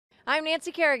I'm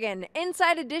Nancy Kerrigan,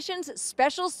 Inside Edition's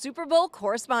Special Super Bowl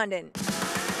Correspondent.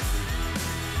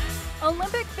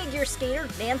 Olympic figure skater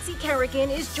Nancy Kerrigan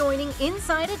is joining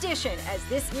Inside Edition as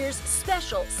this year's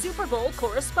Special Super Bowl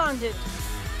Correspondent.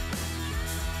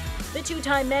 The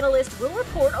two-time medalist will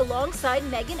report alongside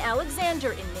Megan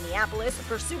Alexander in Minneapolis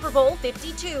for Super Bowl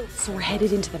 52. So we're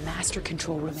headed into the master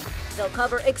control room. They'll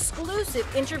cover exclusive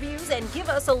interviews and give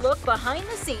us a look behind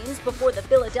the scenes before the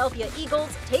Philadelphia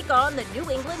Eagles take on the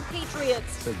New England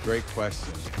Patriots. It's a great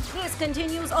question. This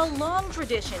continues a long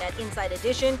tradition at Inside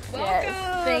Edition.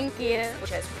 Yes, thank you.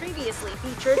 Which has previously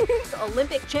featured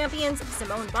Olympic champions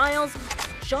Simone Biles,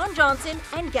 Shawn Johnson,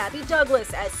 and Gabby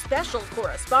Douglas as special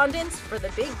correspondents for the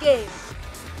big game.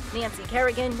 Nancy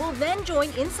Kerrigan will then join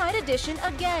Inside Edition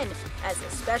again as a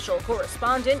special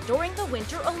correspondent during the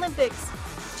Winter Olympics.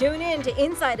 Tune in to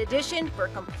Inside Edition for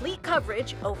complete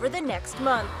coverage over the next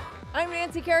month. I'm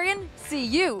Nancy Kerrigan. See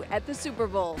you at the Super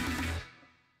Bowl.